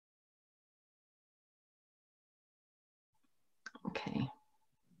Okay.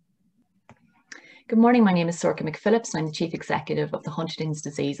 Good morning, my name is Sorka McPhillips. I'm the Chief Executive of the Huntington's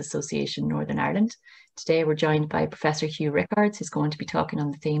Disease Association Northern Ireland. Today we're joined by Professor Hugh Rickards, who's going to be talking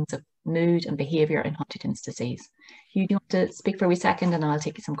on the themes of mood and behaviour in Huntington's disease. Hugh, do you want to speak for a wee second and I'll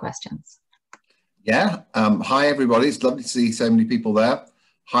take you some questions? Yeah, hi everybody, it's lovely to see so many people there.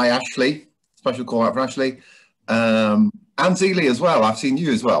 Hi Ashley, special call out for Ashley. And Zealy as well, I've seen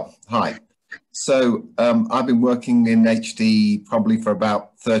you as well, hi. So I've been working in HD probably for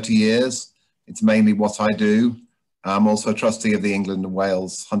about 30 years. It's mainly what I do. I'm also a trustee of the England and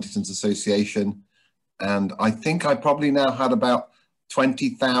Wales Huntington's Association. And I think I probably now had about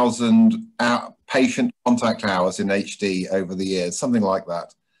 20,000 patient contact hours in HD over the years, something like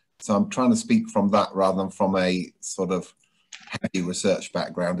that. So I'm trying to speak from that rather than from a sort of heavy research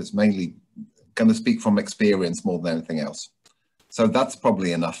background. It's mainly going to speak from experience more than anything else. So that's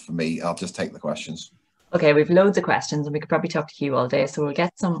probably enough for me. I'll just take the questions. Okay, we've loads of questions and we could probably talk to Hugh all day. So we'll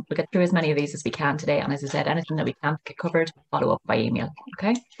get through as many of these as we can today. And as I said, anything that we can't get covered, follow up by email.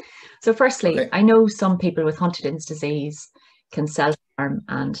 Okay. So firstly, okay. I know some people with Huntington's disease can self-harm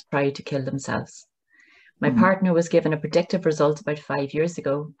and try to kill themselves. My partner was given a predictive result about 5 years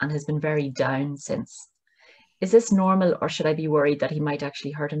ago and has been very down since. Is this normal or should I be worried that he might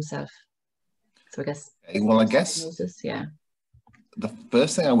actually hurt himself? So I guess. Well, I guess. Yeah. The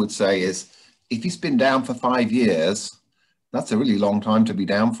first thing I would say is, if he's been down for 5 years, that's a really long time to be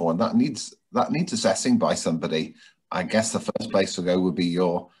down for, and that needs assessing by somebody. I guess the first place to go would be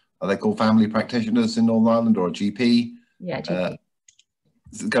are they called family practitioners in Northern Ireland, or a GP? Yeah, GP.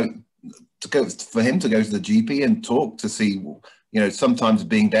 For him to go to the GP and talk to see, sometimes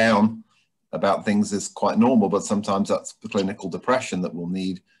being down about things is quite normal, but sometimes that's the clinical depression that will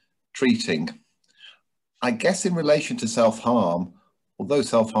need treating. I guess in relation to self-harm, although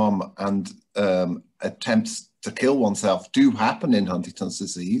self-harm and attempts to kill oneself do happen in Huntington's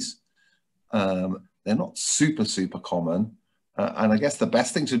disease, they're not super common. And I guess the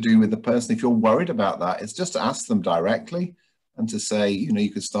best thing to do with the person, if you're worried about that, is just to ask them directly and to say, you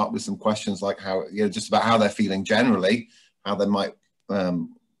could start with some questions like how, just about how they're feeling generally, how they might,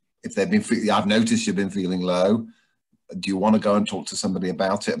 if they've been, I've noticed you've been feeling low. Do you want to go and talk to somebody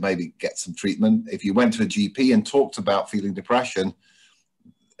about it, maybe get some treatment? If you went to a GP and talked about feeling depression,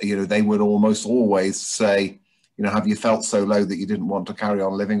 they would almost always say, have you felt so low that you didn't want to carry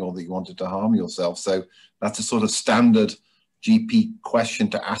on living or that you wanted to harm yourself? So that's a sort of standard GP question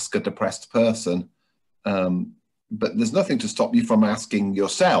to ask a depressed person. But there's nothing to stop you from asking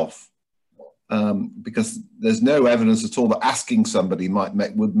yourself, because there's no evidence at all that asking somebody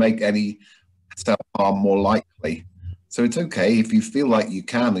would make any self-harm more likely. So it's okay if you feel like you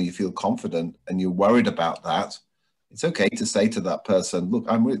can and you feel confident and you're worried about that. It's okay to say to that person, look,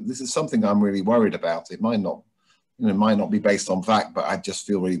 this is something I'm really worried about. It might not, it might not be based on fact, but I just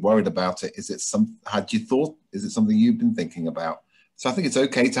feel really worried about it. Is it something you've been thinking about? So I think it's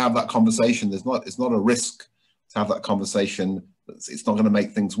okay to have that conversation. It's not a risk to have that conversation. It's not going to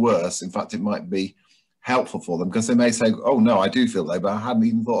make things worse. In fact, it might be helpful for them, because they may say, oh no, I do feel low, but I hadn't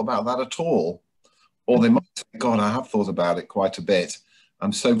even thought about that at all. Or they might say, God, I have thought about it quite a bit.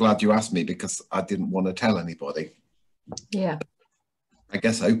 I'm so glad you asked me because I didn't want to tell anybody. Yeah. I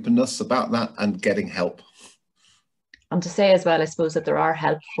guess openness about that and getting help. And to say as well, I suppose that there are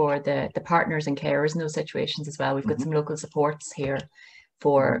help for the partners and carers in those situations as well. We've got some local supports here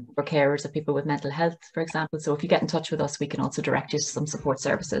for carers of people with mental health, for example. So if you get in touch with us, we can also direct you to some support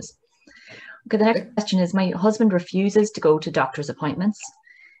services. Okay, the next question is, my husband refuses to go to doctor's appointments.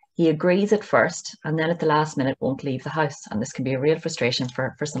 He agrees at first and then at the last minute won't leave the house. And this can be a real frustration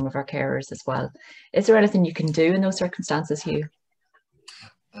for some of our carers as well. Is there anything you can do in those circumstances, Hugh?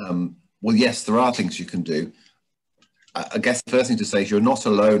 Well, yes, there are things you can do. I guess the first thing to say is you're not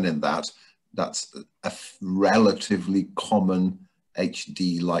alone in that. That's a relatively common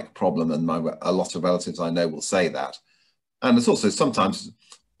HD-like problem, and a lot of relatives I know will say that. And it's also sometimes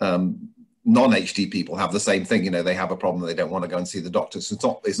non-HD people have the same thing. They have a problem, they don't want to go and see the doctor.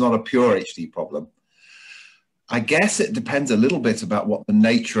 So it's not a pure HD problem. I guess it depends a little bit about what the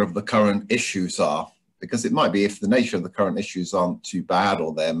nature of the current issues are, because it might be if the nature of the current issues aren't too bad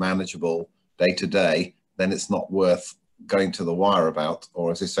or they're manageable day to day, then it's not worth going to the wire about,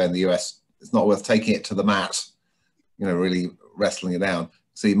 or as they say in the US, it's not worth taking it to the mat, really wrestling it down.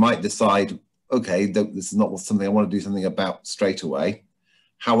 So you might decide, okay, this is not something I want to do something about straight away.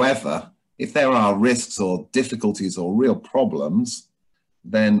 However, if there are risks or difficulties or real problems,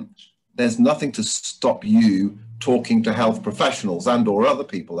 then there's nothing to stop you talking to health professionals and or other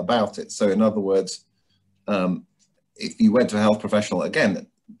people about it. So in other words, if you went to a health professional, again,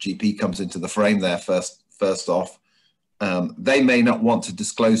 GP comes into the frame there first off, They may not want to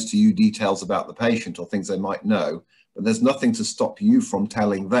disclose to you details about the patient or things they might know, but there's nothing to stop you from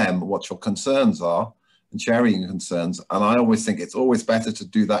telling them what your concerns are and sharing your concerns. And I always think it's always better to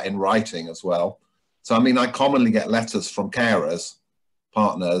do that in writing as well. So, I mean, I commonly get letters from carers,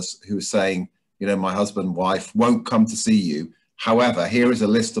 partners who are saying, you know, my husband, wife won't come to see you. However, here is a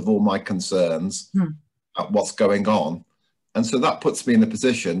list of all my concerns, what's going on. And so that puts me in a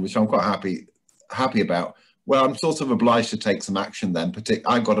position, which I'm quite happy about, where I'm sort of obliged to take some action then.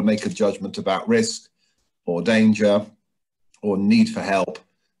 I've got to make a judgment about risk or danger or need for help.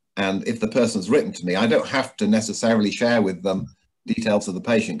 And if the person's written to me, I don't have to necessarily share with them details of the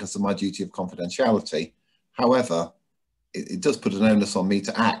patient because of my duty of confidentiality. However, it does put an onus on me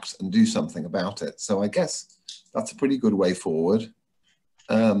to act and do something about it. So I guess that's a pretty good way forward.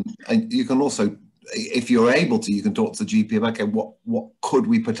 And you can also, if you're able to, you can talk to the GP about, okay, what could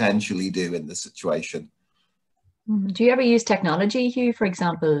we potentially do in this situation? Do you ever use technology, Hugh, for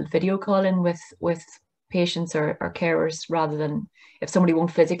example, video calling with patients or carers rather than if somebody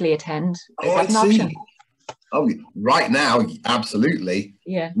won't physically attend? Is that an option? Oh, right now, absolutely.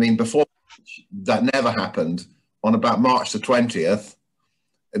 Yeah. I mean, before that never happened. On about March the 20th,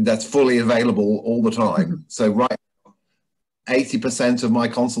 that's fully available all the time. So right now, 80% of my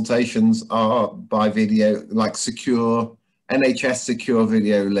consultations are by video, like secure, NHS secure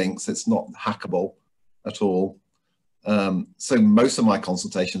video links. It's not hackable at all. So most of my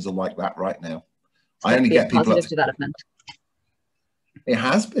consultations are like that right now. I only get people. Positive development. It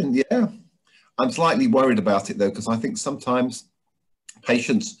has been, yeah. I'm slightly worried about it though, because I think sometimes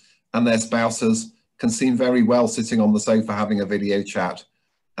patients and their spouses can seem very well sitting on the sofa having a video chat,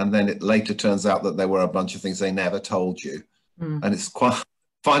 and then it later turns out that there were a bunch of things they never told you. And it's quite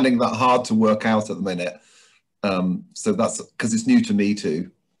finding that hard to work out at the minute. So that's because it's new to me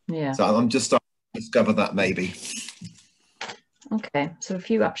too. Yeah. So I'm just starting to discover that maybe. Okay, so a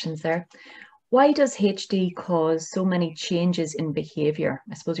few options there. Why does HD cause so many changes in behaviour?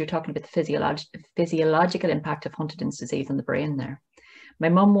 I suppose you're talking about the physiological impact of Huntington's disease on the brain there. My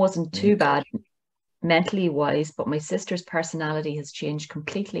mum wasn't too bad mentally wise, but my sister's personality has changed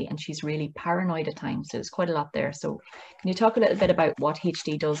completely and she's really paranoid at times. So there's quite a lot there. So can you talk a little bit about what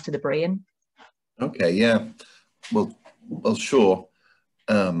HD does to the brain? Okay, yeah. Well, sure.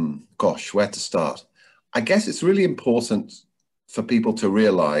 Gosh, where to start? I guess it's really important for people to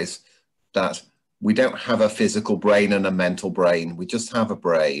realize that we don't have a physical brain and a mental brain. We just have a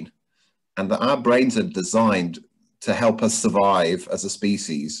brain, and that our brains are designed to help us survive as a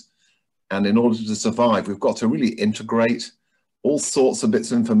species. And in order to survive, we've got to really integrate all sorts of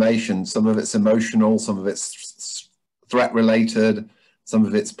bits of information. Some of it's emotional, some of it's threat related, some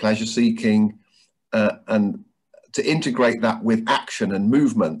of it's pleasure seeking, and to integrate that with action and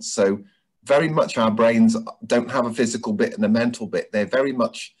movement. So very much our brains don't have a physical bit and a mental bit. They're very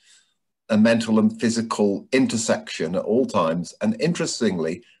much a mental and physical intersection at all times. And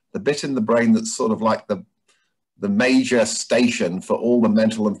interestingly, the bit in the brain that's sort of like the major station for all the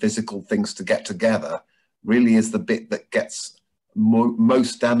mental and physical things to get together really is the bit that gets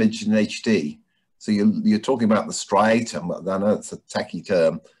most damaged in HD. So you're talking about the striatum. I know it's a techie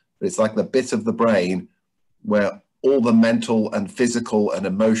term, but it's like the bit of the brain where all the mental and physical and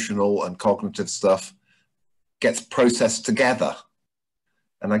emotional and cognitive stuff gets processed together.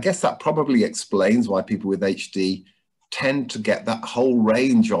 And I guess that probably explains why people with HD tend to get that whole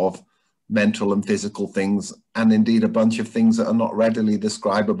range of mental and physical things, and indeed a bunch of things that are not readily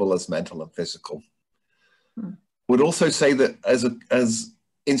describable as mental and physical. Would also say that as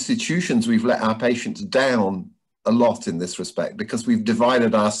institutions, we've let our patients down a lot in this respect, because we've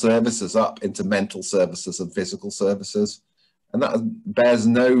divided our services up into mental services and physical services. And that bears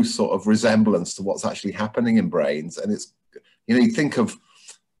no sort of resemblance to what's actually happening in brains. And it's, you know, you think of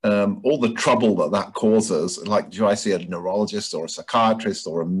all the trouble that causes, like, do I see a neurologist or a psychiatrist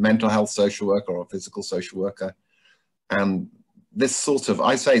or a mental health social worker or a physical social worker? And this sort of,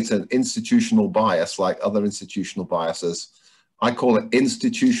 I say it's an institutional bias, like other institutional biases. I call it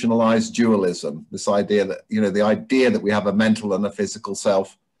institutionalized dualism, this idea that, you know, the idea that we have a mental and a physical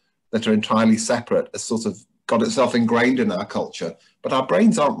self that are entirely separate has sort of got itself ingrained in our culture. But our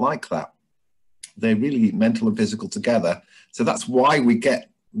brains aren't like that. They're really mental and physical together. So that's why we get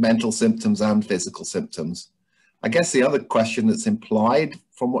mental symptoms and physical symptoms. I guess the other question that's implied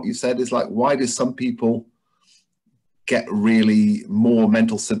from what you said is, like, why do some people get really more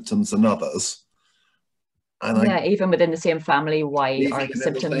mental symptoms than others? And yeah, even within the same family, why are the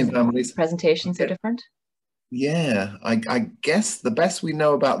symptoms presentations so different? Yeah, I guess the best we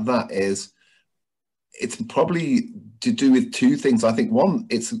know about that is it's probably to do with two things. I think one,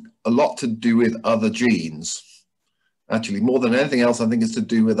 it's a lot to do with other genes. Actually, more than anything else, I think it's to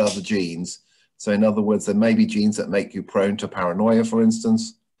do with other genes. So in other words, there may be genes that make you prone to paranoia, for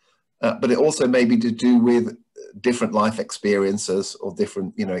instance, but it also may be to do with different life experiences or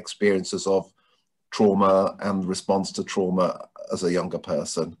different, experiences of trauma and response to trauma as a younger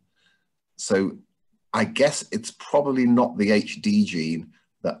person. So I guess it's probably not the HD gene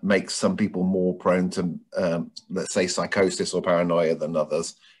that makes some people more prone to, let's say, psychosis or paranoia than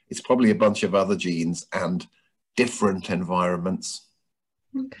others. It's probably a bunch of other genes and different environments.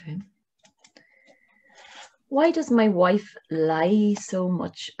 Okay. Why does my wife lie so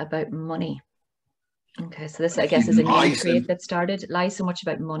much about money? Okay, so this, I guess, is a new trait that started. Lie so much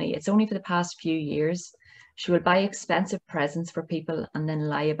about money. It's only for the past few years. She will buy expensive presents for people and then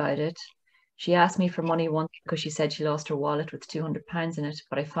lie about it. She asked me for money once because she said she lost her wallet with £200 in it,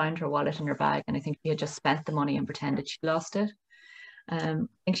 but I found her wallet in her bag and I think she had just spent the money and pretended she lost it. I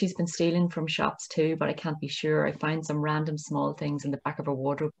think she's been stealing from shops too, but I can't be sure. I find some random small things in the back of her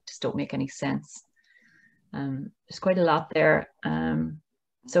wardrobe that just don't make any sense. There's quite a lot there.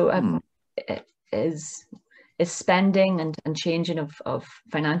 Is spending and changing of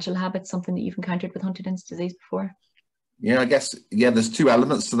financial habits something that you've encountered with Huntington's disease before? Yeah, I guess, there's two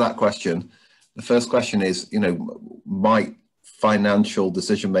elements to that question. The first question is, might financial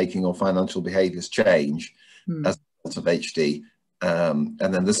decision-making or financial behaviors change as a result of HD? And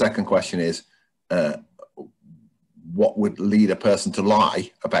then the second question is, what would lead a person to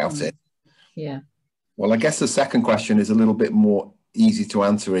lie about it? Yeah. Well, I guess the second question is a little bit more easy to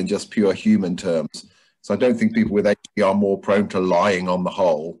answer in just pure human terms. So I don't think people with HD are more prone to lying on the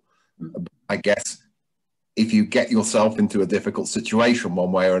whole. I guess if you get yourself into a difficult situation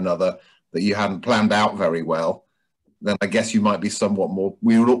one way or another that you hadn't planned out very well, then I guess you might be somewhat more,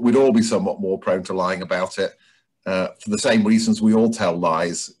 we'd all be somewhat more prone to lying about it for the same reasons we all tell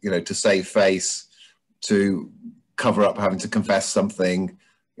lies, to save face, to cover up having to confess something.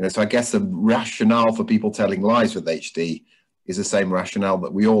 So I guess the rationale for people telling lies with HD is the same rationale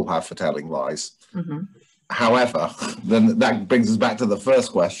that we all have for telling lies. However, then that brings us back to the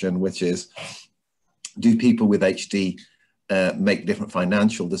first question, which is, do people with HD make different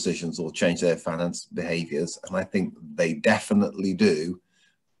financial decisions or change their finance behaviors? And I think they definitely do.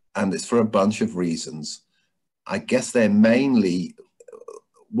 And it's for a bunch of reasons. I guess they're mainly,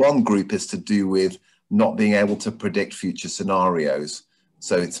 one group is to do with not being able to predict future scenarios.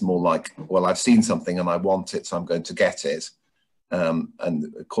 So it's more like, well, I've seen something and I want it, so I'm going to get it.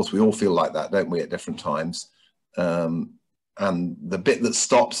 And of course, we all feel like that, don't we, at different times. And the bit that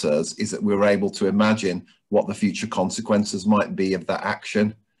stops us is that we're able to imagine what the future consequences might be of that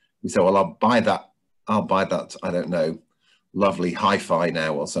action. We say, well, I'll buy that, I don't know, lovely hi-fi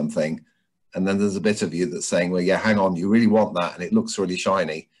now or something. And then there's a bit of you that's saying, well, yeah, hang on, you really want that and it looks really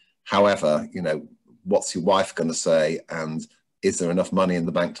shiny. However, what's your wife going to say? And is there enough money in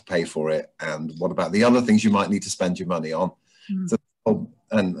the bank to pay for it? And what about the other things you might need to spend your money on? So,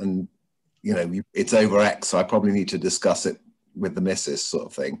 it's over X, so I probably need to discuss it with the missus, sort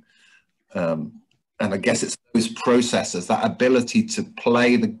of thing. And I guess it's those processes, that ability to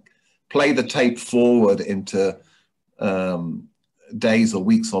play the tape forward into days or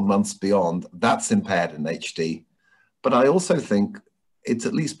weeks or months beyond, that's impaired in HD. But I also think it's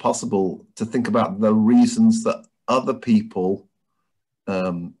at least possible to think about the reasons that other people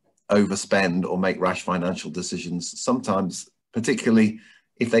overspend or make rash financial decisions, sometimes particularly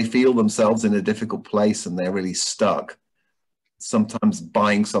if they feel themselves in a difficult place and they're really stuck. Sometimes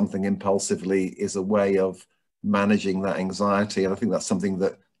buying something impulsively is a way of managing that anxiety. And I think that's something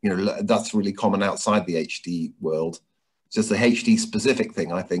that, that's really common outside the HD world. Just the HD specific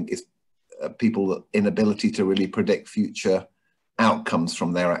thing, I think, is people's inability to really predict future outcomes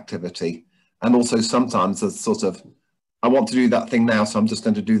from their activity. And also sometimes there's sort of, I want to do that thing now, so I'm just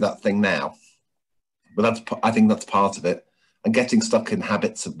going to do that thing now. But I think that's part of it. And getting stuck in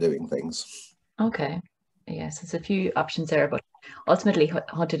habits of doing things. Okay. Yes, there's a few options there, but ultimately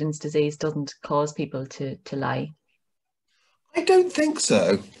Huntington's disease doesn't cause people to lie. I don't think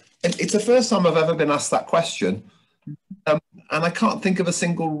so. It's the first time I've ever been asked that question. And I can't think of a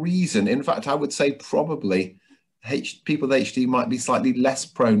single reason. In fact, I would say probably people with HD might be slightly less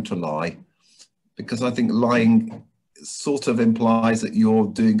prone to lie, because I think lying sort of implies that you're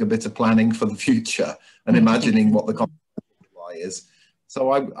doing a bit of planning for the future and imagining what the consequence of the lie is.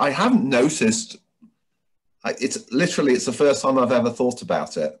 So I haven't noticed. It's the first time I've ever thought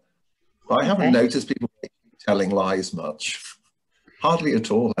about it. But I haven't noticed people telling lies much. Hardly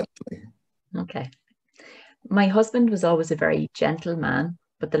at all, actually. Okay. My husband was always a very gentle man,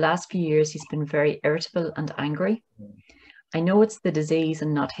 but the last few years he's been very irritable and angry. I know it's the disease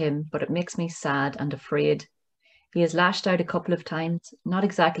and not him, but it makes me sad and afraid. He has lashed out a couple of times, not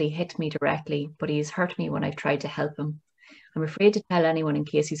exactly hit me directly, but he has hurt me when I've tried to help him. I'm afraid to tell anyone in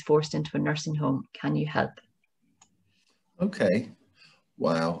case he's forced into a nursing home. Can you help? Okay.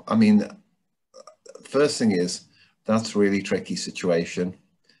 Wow. I mean, first thing is, that's a really tricky situation.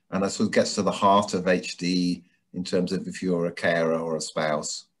 And that's what gets to the heart of HD in terms of if you're a carer or a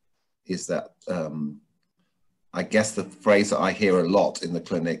spouse, is that I guess the phrase that I hear a lot in the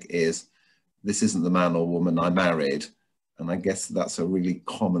clinic is, this isn't the man or woman I married. And I guess that's a really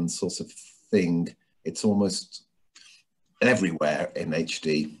common sort of thing. It's almost everywhere in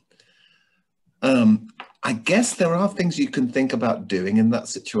HD. I guess there are things you can think about doing in that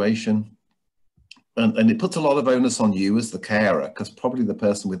situation. And it puts a lot of onus on you as the carer, because probably the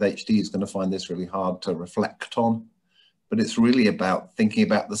person with HD is going to find this really hard to reflect on. But it's really about thinking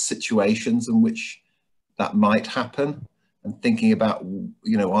about the situations in which that might happen and thinking about,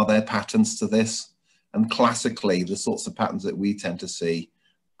 you know, are there patterns to this? And classically, the sorts of patterns that we tend to see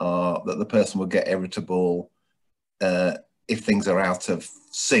are that the person will get irritable if things are out of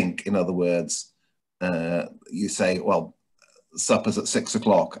sync. In other words, you say, well, supper's at 6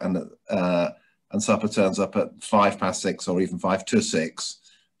 o'clock and supper turns up at 6:05 or even 6:55,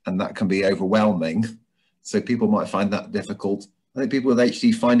 and that can be overwhelming. So people might find that difficult. I think people with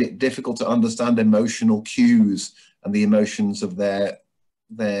HD find it difficult to understand emotional cues and the emotions of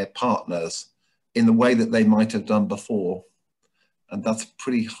their partners in the way that they might have done before. And that's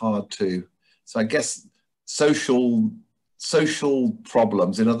pretty hard too. So I guess social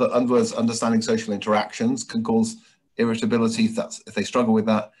problems, in other words, understanding social interactions can cause irritability if they struggle with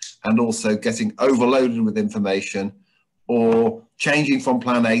that, and also getting overloaded with information or changing from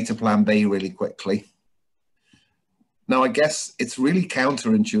plan A to plan B really quickly. Now, I guess it's really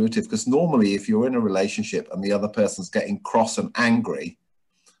counterintuitive, because normally if you're in a relationship and the other person's getting cross and angry,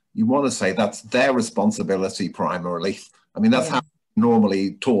 you want to say that's their responsibility primarily. I mean, that's how we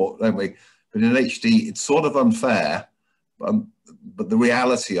normally taught, don't we? But in HD, it's sort of unfair. But the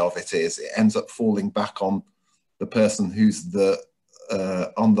reality of it is it ends up falling back on the person who's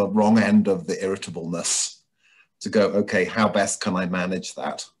on the wrong end of the irritableness to go, okay, how best can I manage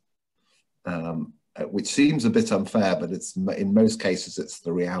that? Which seems a bit unfair, but it's in most cases it's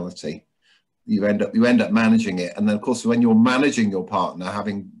the reality. You end up managing it, and then of course when you're managing your partner,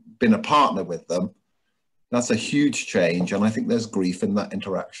 having been a partner with them, that's a huge change, and I think there's grief in that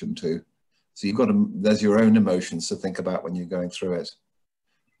interaction too. So there's your own emotions to think about when you're going through it.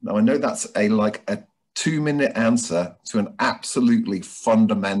 Now I know that's like a 2-minute answer to an absolutely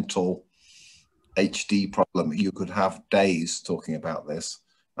fundamental HD problem. You could have days talking about this.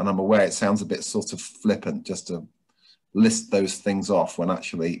 And I'm aware it sounds a bit sort of flippant just to list those things off, when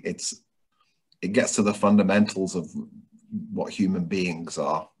actually it gets to the fundamentals of what human beings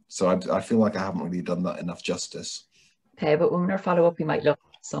are. So I feel like I haven't really done that enough justice. Okay, but when we're follow-up, we might look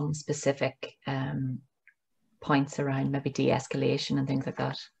at some specific points around maybe de-escalation and things like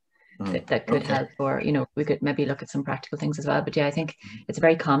that. That could help, or, you know, we could maybe look at some practical things as well. But yeah, I think it's a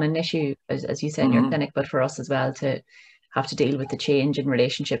very common issue, as you said in your clinic, but for us as well, to have to deal with the change in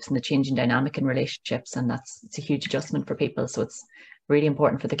relationships and the change in dynamic in relationships. And it's a huge adjustment for people. So it's really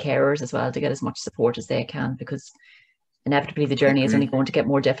important for the carers as well to get as much support as they can, because inevitably the journey is only going to get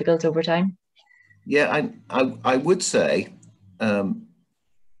more difficult over time. Yeah, I would say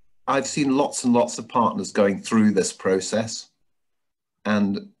I've seen lots and lots of partners going through this process.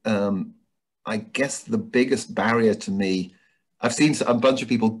 And I guess the biggest barrier to me, I've seen a bunch of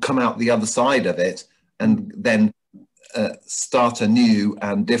people come out the other side of it and then start a new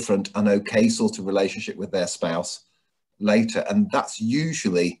and different and okay sort of relationship with their spouse later. And that's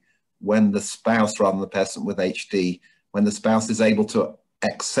usually when the spouse, rather than the person with HD, when the spouse is able to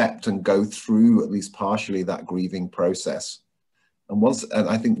accept and go through at least partially that grieving process. And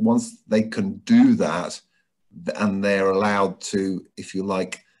I think once they can do that, and they're allowed to, if you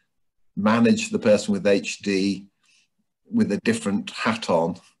like, manage the person with HD with a different hat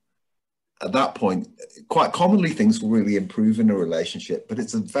on, at that point, quite commonly things will really improve in a relationship, but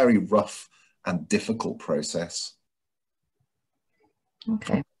it's a very rough and difficult process.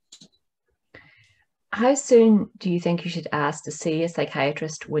 Okay. How soon do you think you should ask to see a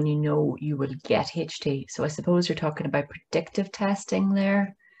psychiatrist when you know you will get HD? So I suppose you're talking about predictive testing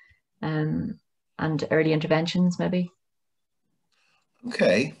there, and early interventions maybe?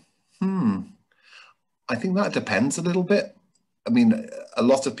 Okay. I think that depends a little bit. I mean, a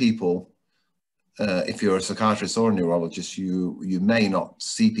lot of people, if you're a psychiatrist or a neurologist, you may not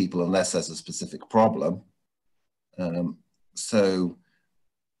see people unless there's a specific problem. So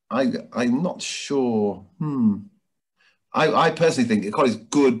I'm not sure. I personally think it's quite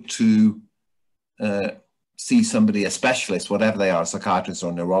good to see somebody, a specialist, whatever they are, a psychiatrist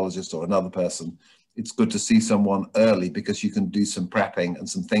or a neurologist or another person, it's good to see someone early because you can do some prepping and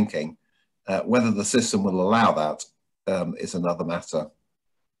some thinking. Whether the system will allow that is another matter.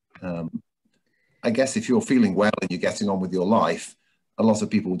 I guess if you're feeling well and you're getting on with your life, a lot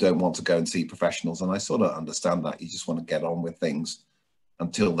of people don't want to go and see professionals, and I sort of understand that. You just want to get on with things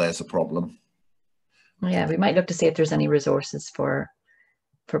until there's a problem. Yeah, we might look to see if there's any resources for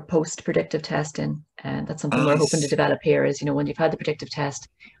post-predictive testing, and that's something we're hoping to develop here. Is, you know, when you've had the predictive test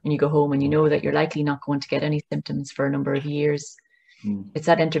and you go home and you know that you're likely not going to get any symptoms for a number of years, it's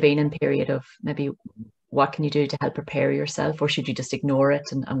that intervening period of maybe what can you do to help prepare yourself, or should you just ignore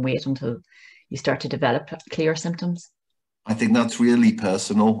it and wait until you start to develop clear symptoms? I think that's really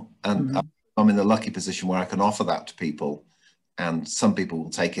personal, and I'm in the lucky position where I can offer that to people, and some people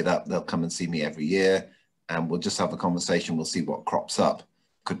will take it up. They'll come and see me every year and we'll just have a conversation. We'll see what crops up.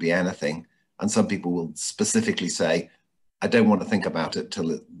 Could be anything. And some people will specifically say, I don't want to think about it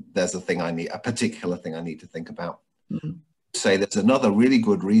till there's a particular thing I need to think about. Say there's another really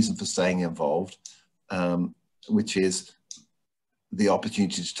good reason for staying involved, which is the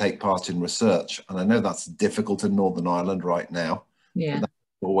opportunity to take part in research. And I know that's difficult in Northern Ireland right now. Yeah. That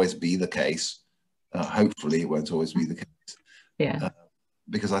will always be the case. Hopefully it won't always be the case. Yeah.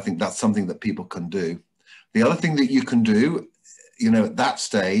 Because I think that's something that people can do. The other thing that you can do, you know, at that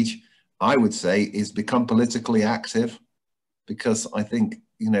stage, I would say, is become politically active, because I think,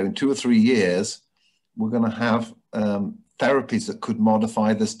 you know, in 2 or 3 years, we're going to have therapies that could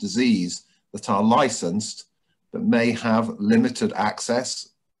modify this disease that are licensed, but may have limited access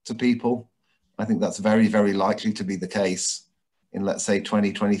to people. I think that's very, very likely to be the case in, let's say,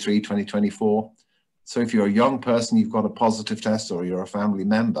 2023, 2024. So if you're a young person, you've got a positive test, or you're a family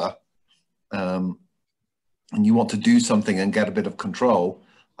member, and you want to do something and get a bit of control,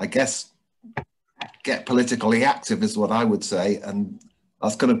 I guess get politically active is what I would say. And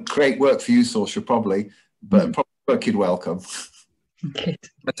that's going to create work for you, Saoirse, probably, but probably work you'd welcome. Okay.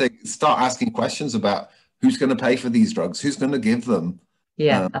 Start asking questions about who's going to pay for these drugs, who's going to give them.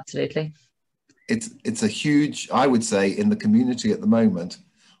 Yeah, absolutely. It's a huge, I would say, in the community at the moment,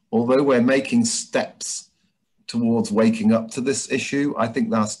 although we're making steps towards waking up to this issue, I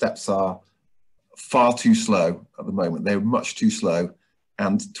think our steps are far too slow at the moment. They're much too slow.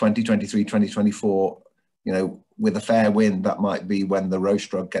 And 2023, 2024, you know, with a fair wind, that might be when the Roche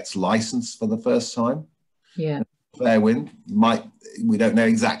drug gets licensed for the first time. Yeah. Fair wind, we don't know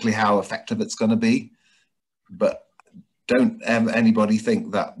exactly how effective it's going to be, but don't anybody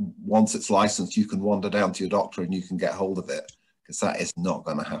think that once it's licensed, you can wander down to your doctor and you can get hold of it, because that is not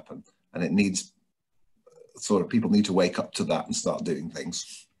going to happen. And it needs people need to wake up to that and start doing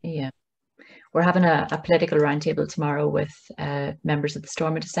things. Yeah. We're having a political roundtable tomorrow with members of the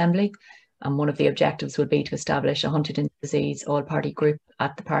Stormont Assembly, and one of the objectives will be to establish a Huntington's disease all-party group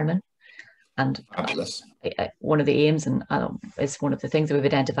at the Parliament. And fabulous. One of the aims, and is one of the things that we've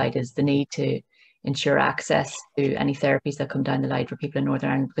identified, is the need to ensure access to any therapies that come down the line for people in Northern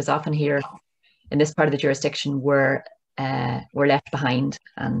Ireland, because often here in this part of the jurisdiction we're left behind,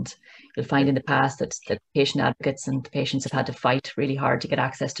 and you'll find in the past that patient advocates and patients have had to fight really hard to get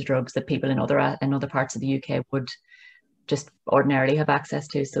access to drugs that people in other parts of the UK would just ordinarily have access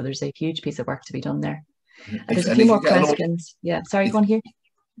to. So there's a huge piece of work to be done there. And there's a few more questions. Yeah, sorry, go on here.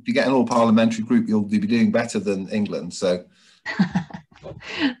 If you get an all-parliamentary group, you'll be doing better than England. So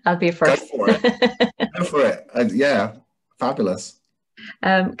I'll be a first. Go for it. Go for it. Yeah, fabulous.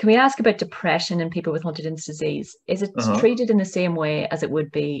 Can we ask about depression in people with Huntington's disease? Is it treated in the same way as it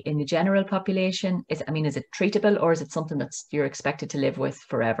would be in the general population? Is it treatable, or is it something that you're expected to live with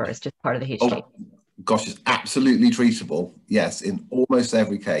forever? It's just part of the HD. Oh, gosh, it's absolutely treatable. Yes, in almost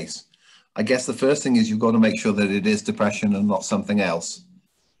every case. I guess the first thing is you've got to make sure that it is depression and not something else.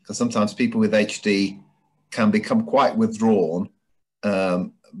 Because sometimes people with HD can become quite withdrawn,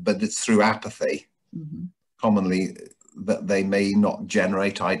 but it's through apathy. Commonly, that they may not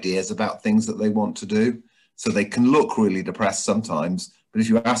generate ideas about things that they want to do. So they can look really depressed sometimes, but if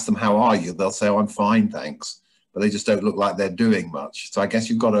you ask them, how are you? They'll say, oh, I'm fine, thanks. But they just don't look like they're doing much. So I guess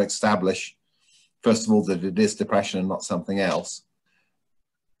you've got to establish, first of all, that it is depression and not something else.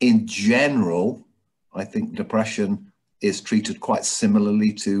 In general, I think depression is treated quite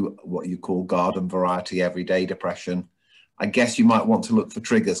similarly to what you call garden variety everyday depression. I guess you might want to look for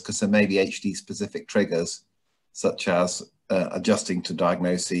triggers, because there may be HD specific triggers, such as adjusting to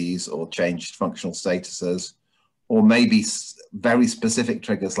diagnoses or changed functional statuses, or maybe very specific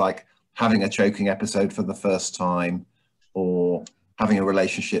triggers like having a choking episode for the first time, or having a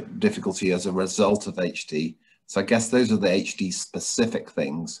relationship difficulty as a result of HD. So I guess those are the HD specific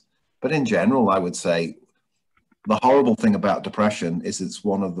things. But in general, I would say the horrible thing about depression is it's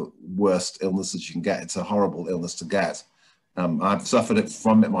one of the worst illnesses you can get. It's a horrible illness to get. I've suffered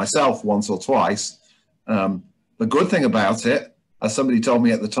from it myself once or twice. The good thing about it, as somebody told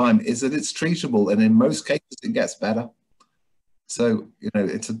me at the time, is that it's treatable, and in most cases it gets better. So,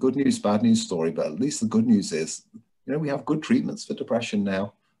 it's a good news, bad news story, but at least the good news is, we have good treatments for depression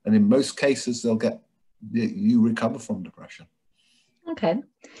now, and in most cases you recover from depression. Okay.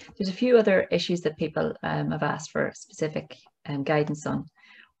 There's a few other issues that people have asked for specific guidance on.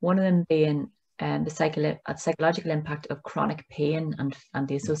 One of them being the psychological impact of chronic pain and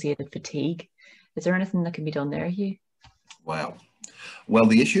the associated fatigue. Is there anything that can be done there, Hugh? Wow. Well,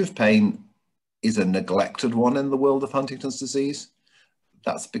 the issue of pain is a neglected one in the world of Huntington's disease.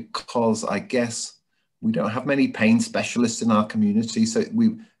 That's because I guess we don't have many pain specialists in our community. So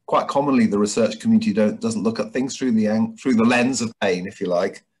quite commonly the research community doesn't look at things through the lens of pain, if you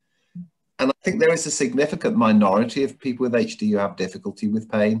like. And I think there is a significant minority of people with HD who have difficulty with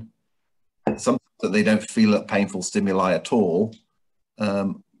pain. Sometimes that they don't feel painful stimuli at all,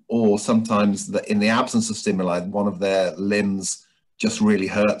 or sometimes that in the absence of stimuli, one of their limbs just really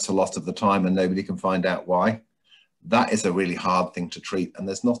hurts a lot of the time and nobody can find out why. That is a really hard thing to treat, and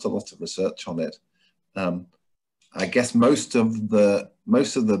there's not a lot of research on it. I guess most of the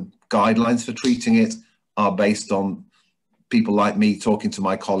guidelines for treating it are based on people like me talking to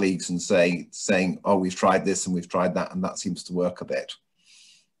my colleagues and saying, oh, we've tried this and we've tried that, and that seems to work a bit.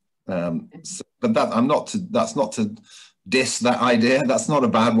 But that's not to diss that idea. That's not a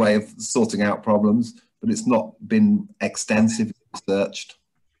bad way of sorting out problems, but it's not been extensively researched.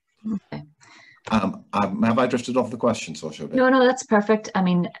 Okay. Have I drifted off the question, Sasha? No, that's perfect. I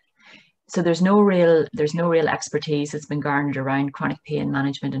mean, so there's no real expertise that's been garnered around chronic pain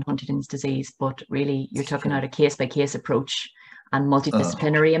management and Huntington's disease, but really you're talking about a case-by-case approach and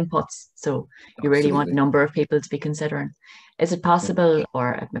multidisciplinary inputs. So you really want a number of people to be considering. Is it possible,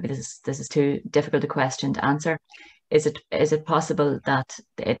 or maybe this is too difficult a question to answer, is it possible that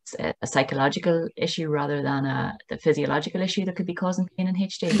it's a psychological issue rather than the physiological issue that could be causing pain in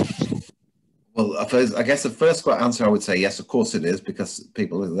HD? Well, I guess the first answer I would say yes, of course it is, because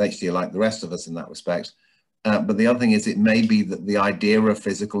people with HD are like the rest of us in that respect. But the other thing is, it may be that the idea of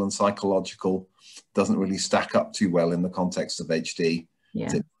physical and psychological doesn't really stack up too well in the context of HD.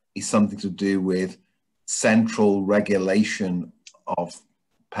 Yeah. It's something to do with central regulation of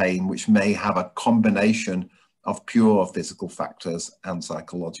pain, which may have a combination of pure physical factors and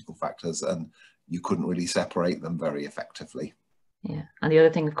psychological factors, and you couldn't really separate them very effectively. Yeah, and the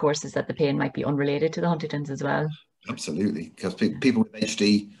other thing, of course, is that the pain might be unrelated to the Huntington's as well. Absolutely, because people with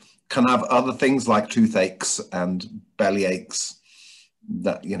HD can have other things like toothaches and belly aches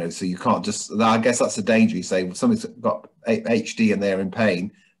that, so you can't just, I guess that's a danger. You say, well, somebody's got HD and they're in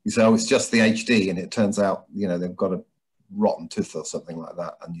pain. You say, oh, it's just the HD. And it turns out, they've got a rotten tooth or something like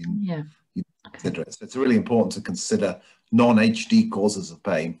that. And you consider it. So it's really important to consider non-HD causes of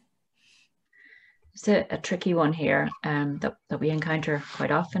pain. It's a tricky one here that we encounter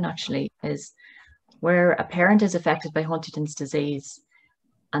quite often, actually, is where a parent is affected by Huntington's disease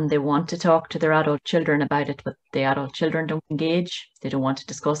and they want to talk to their adult children about it, but the adult children don't engage. They don't want to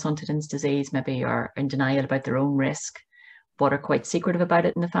discuss Huntington's disease, maybe are in denial about their own risk, but are quite secretive about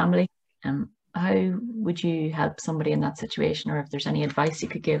it in the family. How would you help somebody in that situation, or if there's any advice you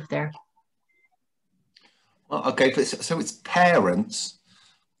could give there? Well, okay, so it's parents.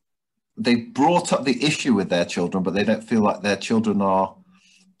 They brought up the issue with their children, but they don't feel like their children are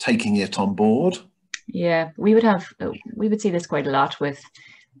taking it on board. Yeah, we would see this quite a lot with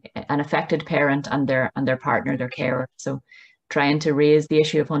an affected parent and their partner, their carer. So trying to raise the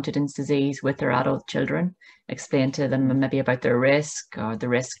issue of Huntington's disease with their adult children, explain to them maybe about their risk or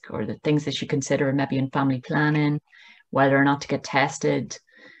the things they should consider maybe in family planning, whether or not to get tested,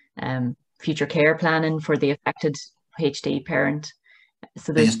 future care planning for the affected HD parent.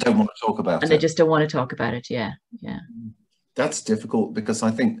 So they just don't want to talk about it. And they just don't want to talk about it, yeah. That's difficult, because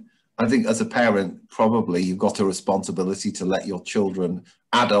I think as a parent, probably you've got a responsibility to let your children,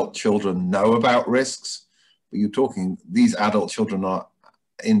 adult children, know about risks. But you're talking, these adult children are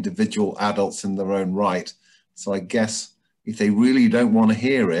individual adults in their own right. So I guess if they really don't want to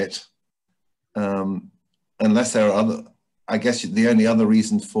hear it, unless there are I guess the only other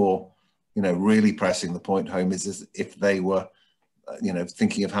reason for, really pressing the point home is if they were,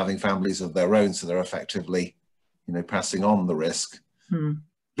 thinking of having families of their own, so they're effectively, passing on the risk.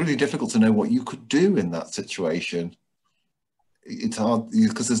 Really difficult to know what you could do in that situation. It's hard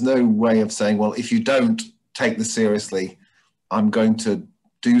because there's no way of saying, well, if you don't take this seriously, I'm going to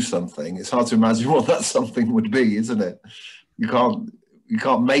do something. It's hard to imagine what that something would be, isn't it? You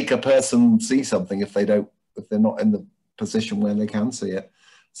can't make a person see something if they don't if they're not in the position where they can see it.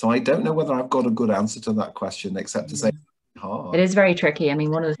 So I don't know whether I've got a good answer to that question, except to say it's hard. It is very tricky. I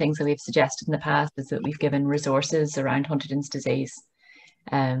mean, one of the things that we've suggested in the past is that we've given resources around Huntington's disease,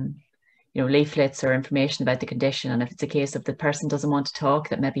 you know, leaflets or information about the condition. And if it's a case of the person doesn't want to talk,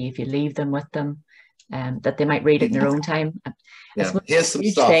 that maybe if you leave them with them, that they might read it in their own time. Yeah, here's some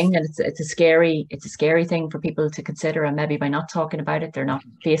stuff. Thing, and it's a scary thing for people to consider. And maybe by not talking about it, they're not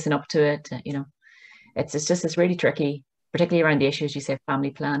facing up to it. You know, it's really tricky, particularly around the issues you say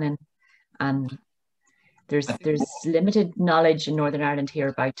family planning, and there's limited knowledge in Northern Ireland here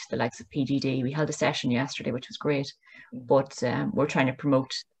about the likes of PGD. We held a session yesterday, which was great, but we're trying to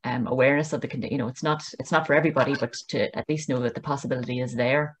promote awareness of the condition. You know, it's not for everybody, but to at least know that the possibility is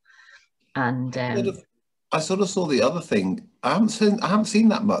there. And I sort of saw the other thing. I haven't seen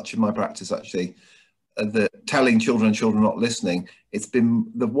that much in my practice actually. The telling children not listening. It's been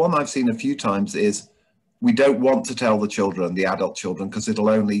the one I've seen a few times is we don't want to tell the children, the adult children, because it'll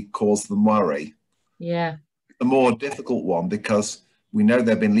only cause them worry. Yeah. The more difficult one, because we know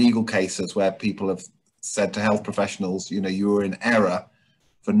there have been legal cases where people have said to health professionals, you know, you were in error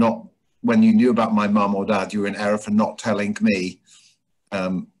for not, when you knew about my mum or dad, you were in error for not telling me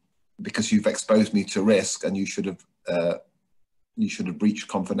because you've exposed me to risk and you should have breached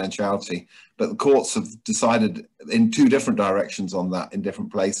confidentiality. But the courts have decided in two different directions on that in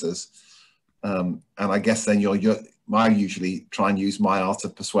different places. And I guess then I usually try and use my art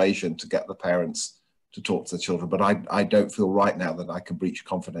of persuasion to get the parents to talk to the children, but I don't feel right now that I can breach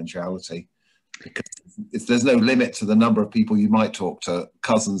confidentiality, because there's no limit to the number of people you might talk to,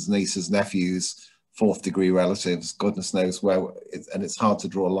 cousins, nieces, nephews, fourth degree relatives, goodness knows where, and it's hard to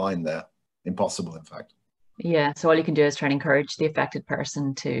draw a line there, impossible in fact. Yeah, so all you can do is try and encourage the affected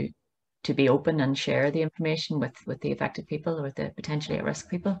person to be open and share the information with the affected people or with the potentially at risk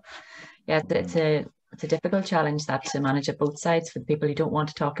people. Yeah, it's a difficult challenge that to manage at both sides for the people who don't want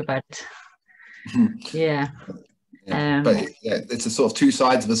to talk about it. Yeah. But it's a sort of two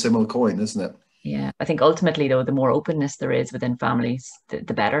sides of a similar coin, isn't it? Yeah, I think ultimately though, the more openness there is within families,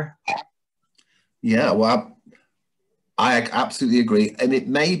 the better. Yeah, well, I absolutely agree. And it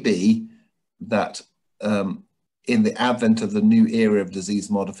may be that in the advent of the new era of disease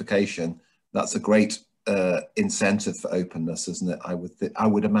modification, that's a great incentive for openness, isn't it? I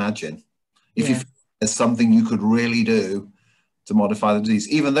would imagine. If you feel there's something you could really do to modify the disease,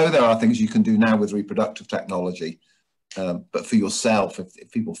 even though there are things you can do now with reproductive technology, but for yourself,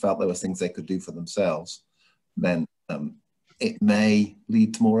 if people felt there were things they could do for themselves, then it may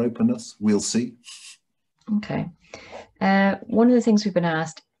lead to more openness. We'll see. Okay. One of the things we've been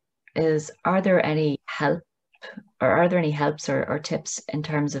asked is, are there any helps or tips in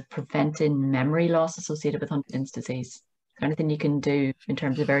terms of preventing memory loss associated with Huntington's disease? Is there anything you can do in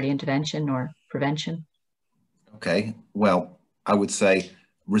terms of early intervention or prevention? Okay, well, I would say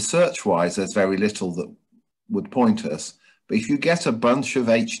research-wise, there's very little that would point us. But if you get a bunch of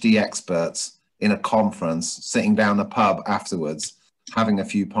HD experts in a conference, sitting down a pub afterwards, having a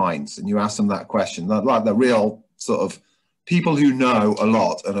few pints, and you ask them that question, like the real sort of people who know a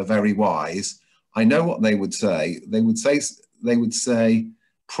lot and are very wise, I know what they would say. They would say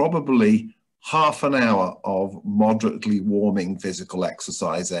probably half an hour of moderately warming physical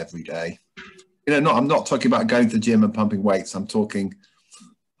exercise every day. You know, I'm not talking about going to the gym and pumping weights. I'm talking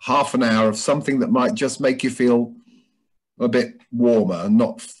half an hour of something that might just make you feel a bit warmer and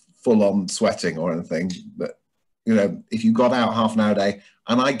not full on sweating or anything. But, you know, if you got out half an hour a day,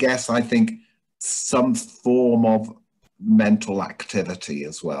 and I think some form of mental activity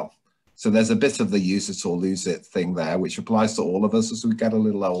as well. So there's a bit of the use it or lose it thing there, which applies to all of us as we get a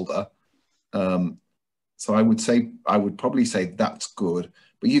little older. So I would probably say that's good.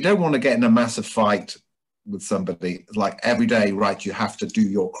 But you don't want to get in a massive fight with somebody like every day, right? You have to do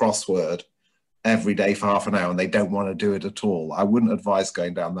your crossword every day for half an hour and they don't want to do it at all. I wouldn't advise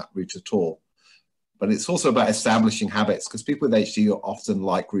going down that route at all. But it's also about establishing habits, because people with HD often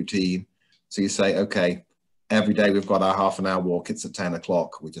like routine. So you say, okay, every day we've got our half an hour walk. It's at 10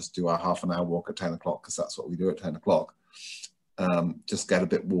 o'clock. We just do our half an hour walk at 10 o'clock because that's what we do at 10 o'clock. Just get a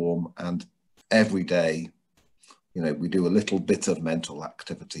bit warm, and every day, you know, we do a little bit of mental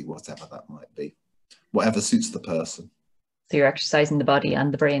activity, whatever that might be, whatever suits the person. So you're exercising the body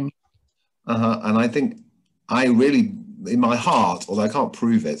and the brain. And I think I really, in my heart, although I can't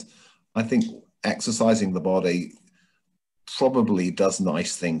prove it, I think exercising the body probably does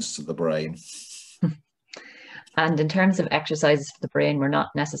nice things to the brain. And in terms of exercises for the brain, we're not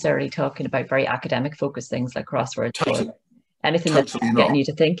necessarily talking about very academic focused things like crosswords. Totally. Or anything that's getting you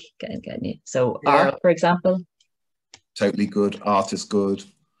to think, getting you. So art, for example. Totally good. Art is good.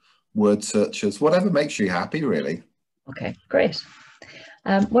 word searches, whatever makes you happy, really. Okay, great.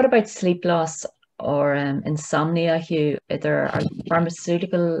 What about sleep loss or insomnia, Hugh? Are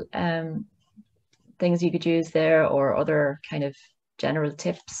pharmaceutical things you could use there, or other kind of general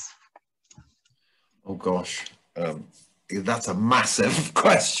tips? Oh gosh, that's a massive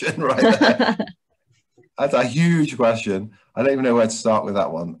question right there. That's a huge question. I don't even know where to start with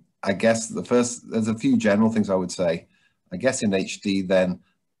that one. I guess there's a few general things I would say. I guess in HD, then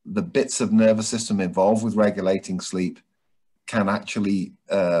the bits of nervous system involved with regulating sleep can actually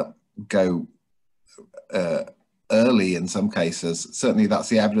go early in some cases. Certainly that's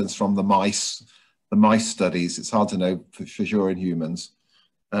the evidence from the mice studies. It's hard to know for sure in humans.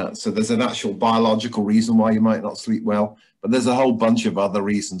 So there's an actual biological reason why you might not sleep well, but there's a whole bunch of other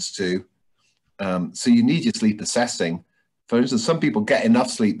reasons too. So you need your sleep assessing. For instance, some people get enough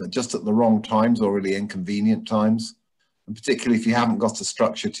sleep, but just at the wrong times or really inconvenient times. And particularly if you haven't got a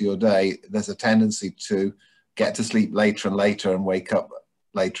structure to your day, there's a tendency to get to sleep later and later and wake up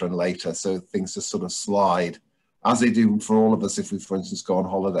later and later. So things just sort of slide, as they do for all of us if we, for instance, go on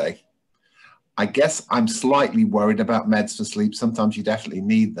holiday. I guess I'm slightly worried about meds for sleep. Sometimes you definitely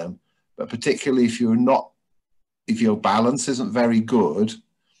need them, but particularly if your balance isn't very good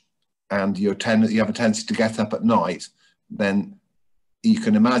and you have a tendency to get up at night, then you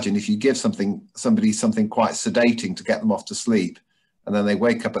can imagine if you give somebody something quite sedating to get them off to sleep, and then they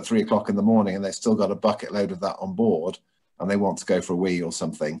wake up at 3 o'clock in the morning and they've still got a bucket load of that on board and they want to go for a wee or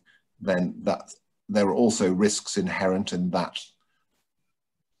something, then there are also risks inherent in that.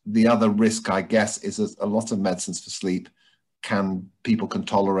 The other risk, I guess, is that a lot of medicines for sleep people can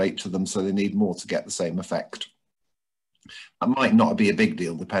tolerate to them, so they need more to get the same effect. That might not be a big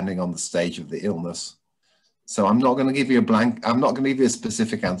deal depending on the stage of the illness. So I'm not going to give you I'm not going to give you a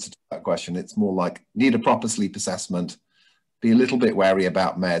specific answer to that question. It's more like need a proper sleep assessment, be a little bit wary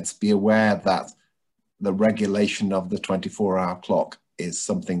about meds, be aware that the regulation of the 24-hour clock is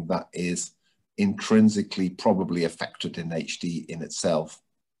something that is intrinsically probably affected in HD in itself,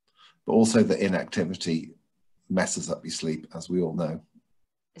 but also the inactivity messes up your sleep, as we all know.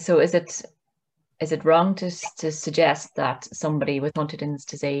 So is it wrong to suggest that somebody with Huntington's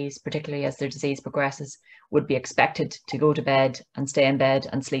disease, particularly as their disease progresses, would be expected to go to bed and stay in bed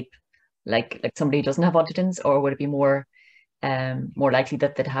and sleep like somebody who doesn't have Huntington's, or would it be more likely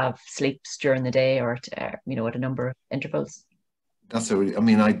that they'd have sleeps during the day or at a number of intervals?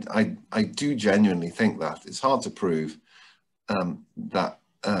 I do genuinely think that. It's hard to prove that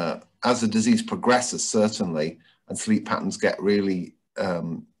as the disease progresses, certainly, and sleep patterns get really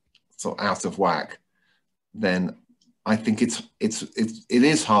sort of out of whack, then I think it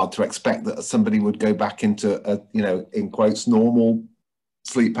is hard to expect that somebody would go back into a, in quotes, normal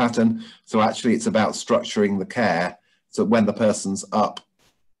sleep pattern. So actually it's about structuring the care so when the person's up,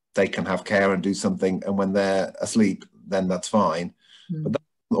 they can have care and do something, and when they're asleep, then that's fine. But that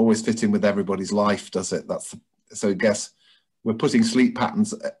doesn't always fit in with everybody's life, does it? So I guess we're putting sleep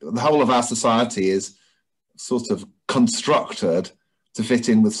patterns, the whole of our society is sort of constructed to fit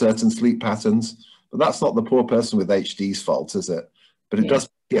in with certain sleep patterns, but that's not the poor person with HD's fault, is it? But it does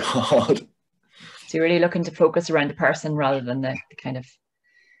get hard. So you're really looking to focus around the person rather than the kind of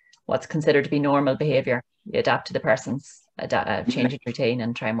what's considered to be normal behaviour. You adapt to the person's changing routine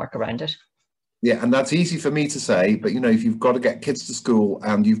and try and work around it. Yeah, and that's easy for me to say, but if you've got to get kids to school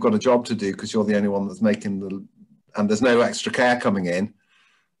and you've got a job to do because you're the only one that's making and there's no extra care coming in.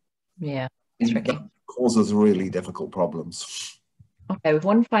 Yeah, it's tricky. That causes really difficult problems. Okay, with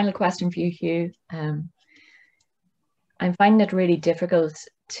one final question for you, Hugh. I'm finding it really difficult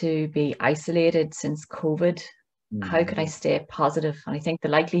to be isolated since COVID. How can I stay positive? And I think the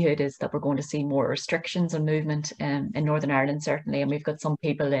likelihood is that we're going to see more restrictions on movement in Northern Ireland, certainly. And we've got some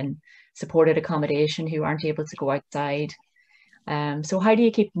people in supported accommodation who aren't able to go outside. So how do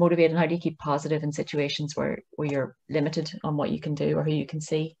you keep motivated and how do you keep positive in situations where you're limited on what you can do or who you can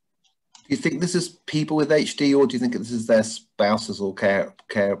see? Do you think this is people with HD, or do you think this is their spouses or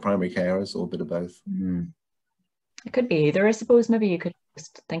primary carers, or a bit of both? It could be either, I suppose. Maybe you could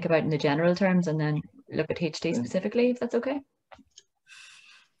just think about in the general terms and then look at HD specifically, if that's okay.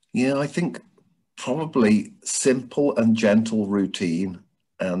 Yeah, I think probably simple and gentle routine.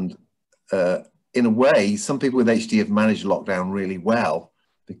 And in a way, some people with HD have managed lockdown really well,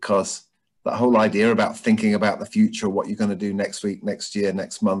 because that whole idea about thinking about the future, what you're going to do next week, next year,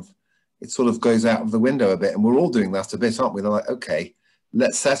 next month, it sort of goes out of the window a bit. And we're all doing that a bit, aren't we? They're like, okay,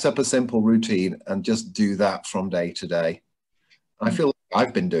 let's set up a simple routine and just do that from day to day. I feel like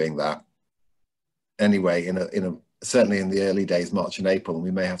I've been doing that anyway, certainly in the early days, March and April, and we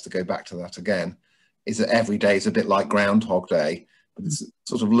may have to go back to that again, is that every day is a bit like Groundhog Day. But it's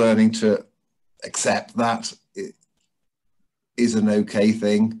sort of learning to accept that it is an okay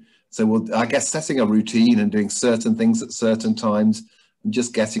thing. So I guess setting a routine and doing certain things at certain times, and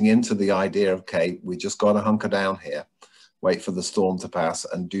just getting into the idea of, okay, we just got to hunker down here, wait for the storm to pass,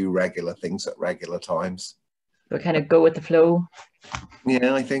 and do regular things at regular times. So kind of go with the flow.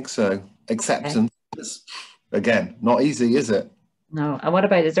 Yeah, I think so. Acceptance, again, not easy, is it? No. And what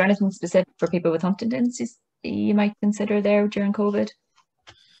about, is there anything specific for people with Huntington's you might consider there during COVID?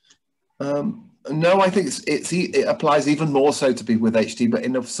 No, I think it applies even more so to people with HD, but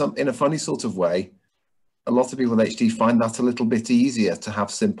in a funny sort of way. A lot of people with HD find that a little bit easier to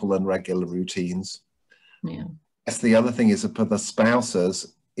have simple and regular routines. Yeah. Yes, the other thing is for the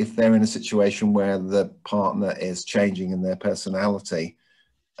spouses, if they're in a situation where the partner is changing in their personality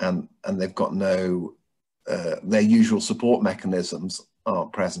and they've got no, their usual support mechanisms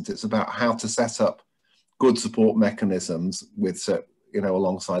aren't present, it's about how to set up good support mechanisms with,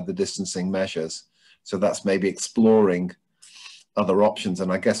 alongside the distancing measures. So that's maybe exploring other options.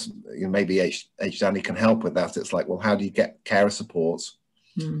 And I guess maybe Danny can help with that. It's like, well, how do you get carer supports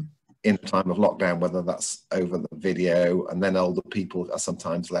in a time of lockdown, whether that's over the video, and then older people are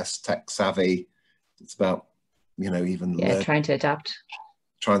sometimes less tech savvy. It's about, even trying to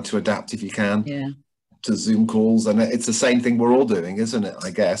adapt if you can to Zoom calls. And it's the same thing we're all doing, isn't it?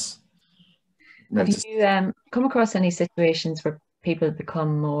 I guess. Have you come across any situations where people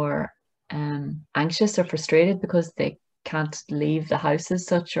become more anxious or frustrated because they can't leave the house as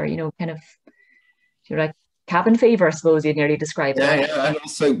such, or kind of, you're like cabin fever, I suppose you'd nearly describe it. Yeah, and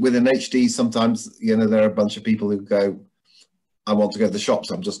also with an HD, sometimes there are a bunch of people who go, I want to go to the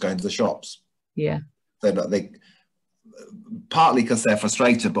shops, I'm just going to the shops. Yeah, they partly because they're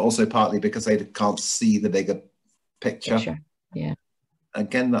frustrated, but also partly because they can't see the bigger picture. Yeah,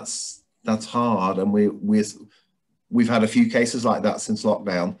 again, that's hard, and we've had a few cases like that since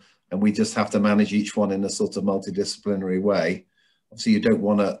lockdown. And we just have to manage each one in a sort of multidisciplinary way. So you don't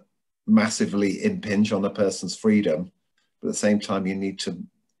want to massively impinge on a person's freedom, but at the same time, you need to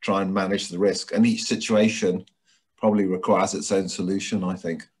try and manage the risk. And each situation probably requires its own solution, I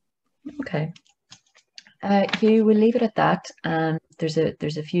think. Okay. Hugh, we'll leave it at that. There's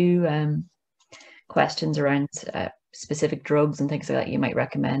a few questions around specific drugs and things like that you might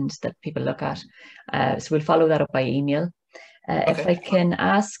recommend that people look at. So we'll follow that up by email. Okay. If I can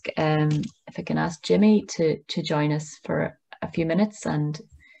ask Jimmy to join us for a few minutes and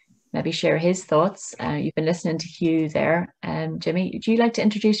maybe share his thoughts. You've been listening to Hugh there. Jimmy, would you like to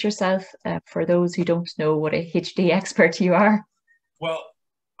introduce yourself for those who don't know what a HD expert you are? Well,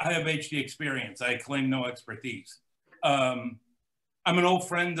 I have HD experience. I claim no expertise. I'm an old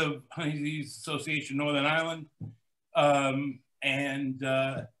friend of Huntington's Disease Association Northern Ireland, and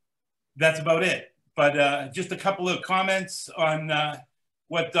that's about it. But just a couple of comments on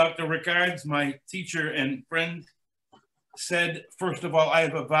what Dr. Rickards, my teacher and friend, said. First of all, I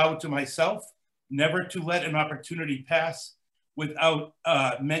have a vow to myself never to let an opportunity pass without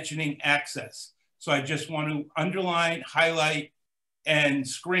mentioning access. So I just want to underline, highlight, and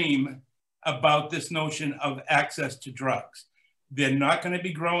scream about this notion of access to drugs. They're not going to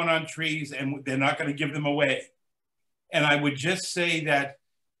be growing on trees, and they're not going to give them away. And I would just say that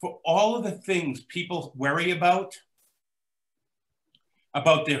for all of the things people worry about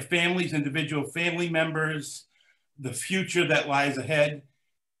their families, individual family members, the future that lies ahead,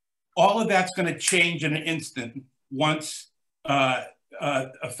 all of that's going to change in an instant once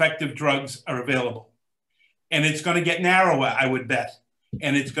effective drugs are available. And it's going to get narrower, I would bet.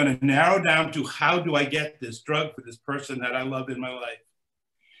 And it's going to narrow down to, how do I get this drug for this person that I love in my life?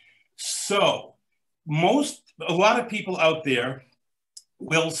 So a lot of people out there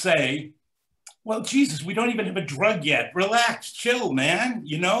will say, well, Jesus, we don't even have a drug yet. Relax, chill, man.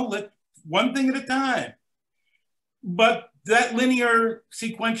 Let one thing at a time. But that linear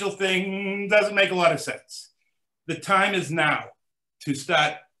sequential thing doesn't make a lot of sense. The time is now to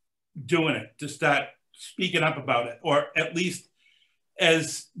start doing it, to start speaking up about it, or at least,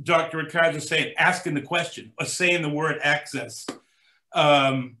 as Dr. Rickards is saying, asking the question or saying the word access,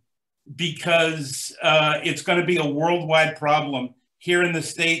 because it's going to be a worldwide problem. Here in the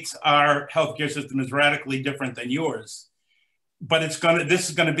States, our healthcare system is radically different than yours, but this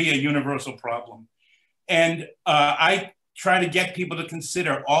is going to be a universal problem. And I try to get people to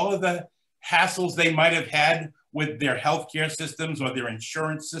consider all of the hassles they might have had with their healthcare systems or their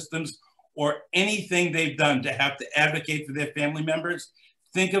insurance systems, or anything they've done to have to advocate for their family members.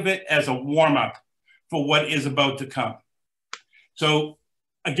 Think of it as a warm-up for what is about to come. So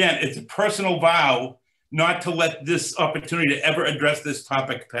again, it's a personal vow not to let this opportunity to ever address this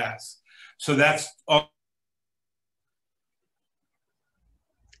topic pass. So that's all.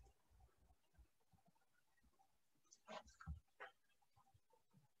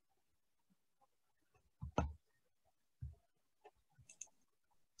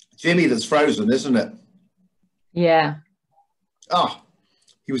 Jimmy that's frozen, isn't it? Yeah. Oh,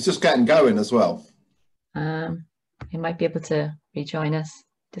 he was just getting going as well. He might be able to rejoin us.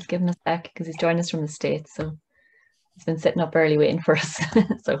 Just give him a sec because he's joined us from the States. So he's been sitting up early waiting for us.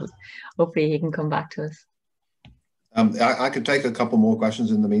 So hopefully he can come back to us. I could take a couple more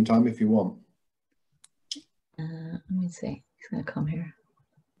questions in the meantime if you want. Let me see. He's going to come here.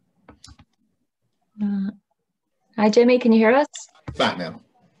 Hi, Jimmy. Can you hear us? Back now.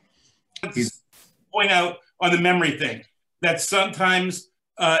 Point out on the memory thing that sometimes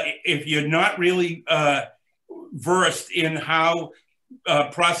if you're not really versed in how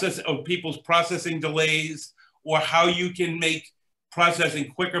people's processing delays, or how you can make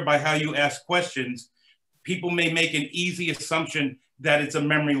processing quicker by how you ask questions, people may make an easy assumption that it's a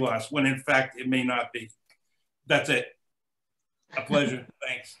memory loss when in fact it may not be. That's it. A pleasure.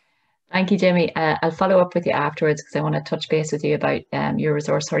 Thanks. Thank you, Jimmy. I'll follow up with you afterwards because I want to touch base with you about your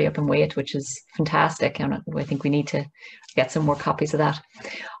resource, Hurry Up and Wait, which is fantastic. And I think we need to get some more copies of that.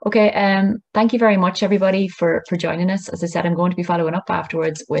 Okay, thank you very much, everybody, for joining us. As I said, I'm going to be following up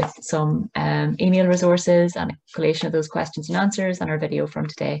afterwards with some email resources and a collation of those questions and answers and our video from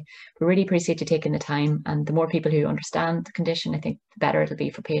today. We really appreciate you taking the time. And the more people who understand the condition, I think the better it'll be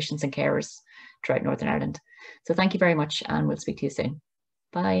for patients and carers throughout Northern Ireland. So thank you very much, and we'll speak to you soon.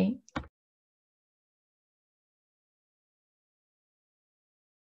 Bye.